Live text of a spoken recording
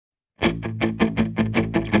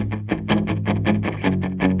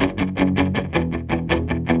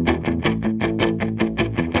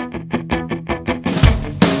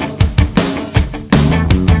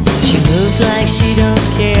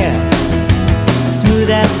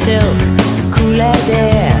as silk, cool as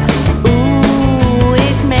air. Ooh,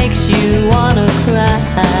 it makes you wanna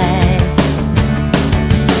cry.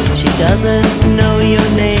 She doesn't know your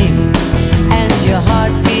name, and your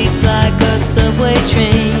heart beats like a subway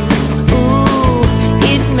train. Ooh,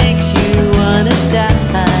 it makes you wanna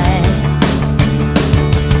die.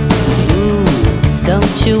 Ooh,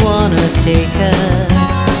 don't you wanna take her?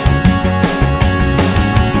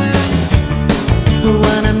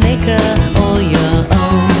 Wanna make her all your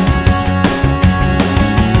own.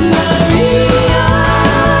 Maria,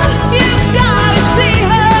 you've gotta see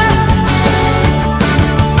her.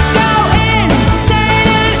 Go insane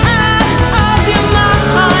and out of your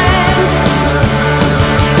mind.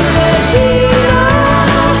 Regina,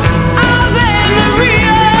 Ave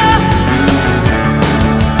Maria,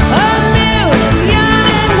 a million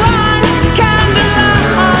and one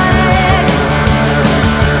candlelights.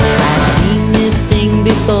 I've seen this thing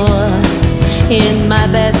before in my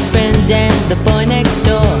best friend and the boy next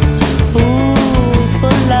door. Fool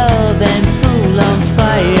for love and fool on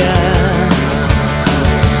fire.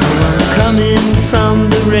 One coming from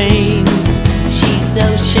the rain, she's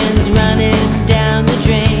oceans running down the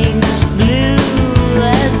drain. Blue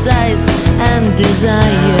as ice and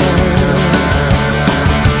desire.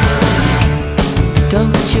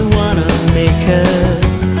 Don't you wanna make her?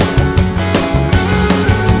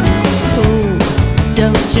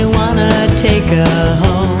 Don't you wanna take her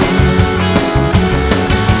home?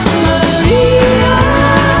 Maria,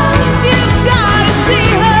 you've gotta see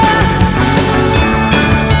her.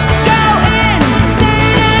 Go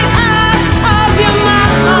insane and out of your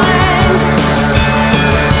mind.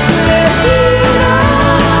 Regina,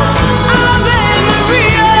 Ave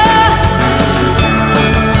Maria,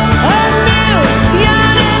 a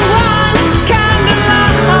million and one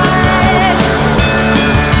candlelights.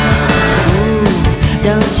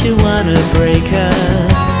 Don't you wanna break her?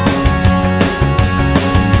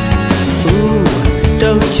 Ooh,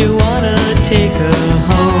 don't you wanna take her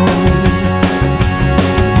home?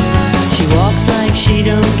 She walks like she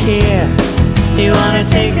don't care. You wanna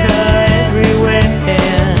take her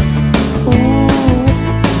everywhere. Ooh,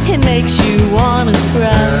 it makes you wanna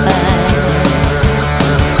cry.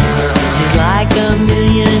 She's like a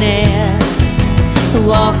millionaire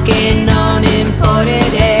walking on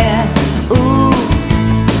imported air. Ooh,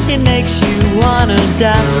 it makes you wanna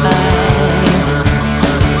die.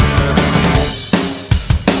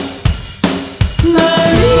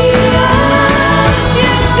 Maria,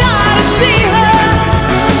 you've gotta see her.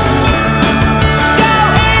 Go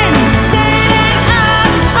insane and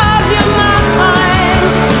out of your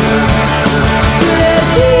mind.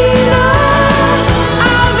 Regina,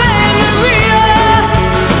 Ave Maria,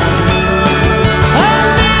 a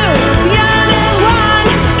million and one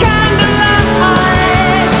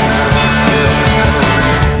candlelights.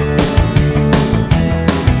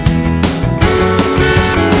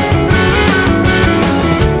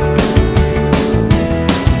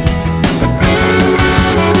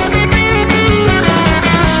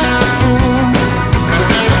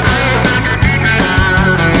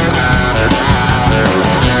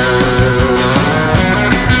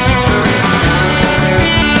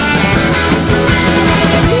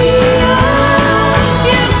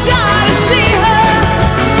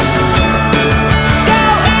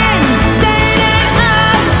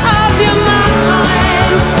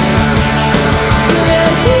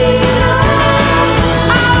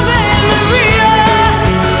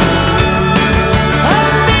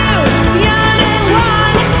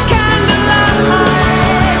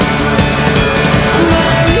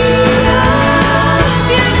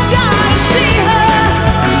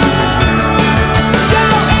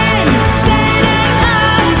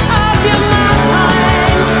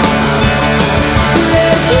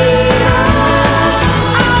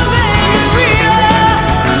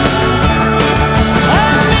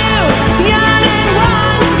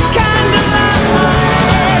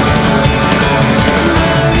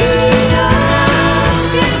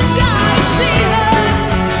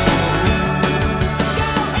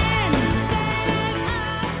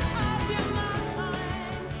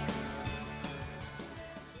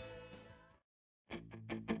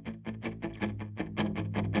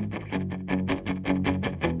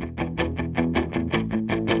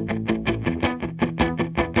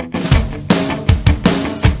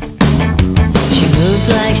 moves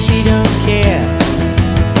like she don't care.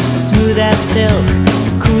 Smooth as silk,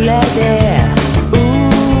 cool as air.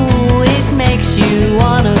 Ooh, it makes you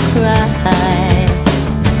wanna cry.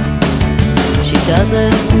 She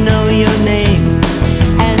doesn't know your name,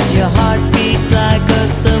 and your heart beats like a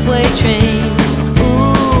subway train.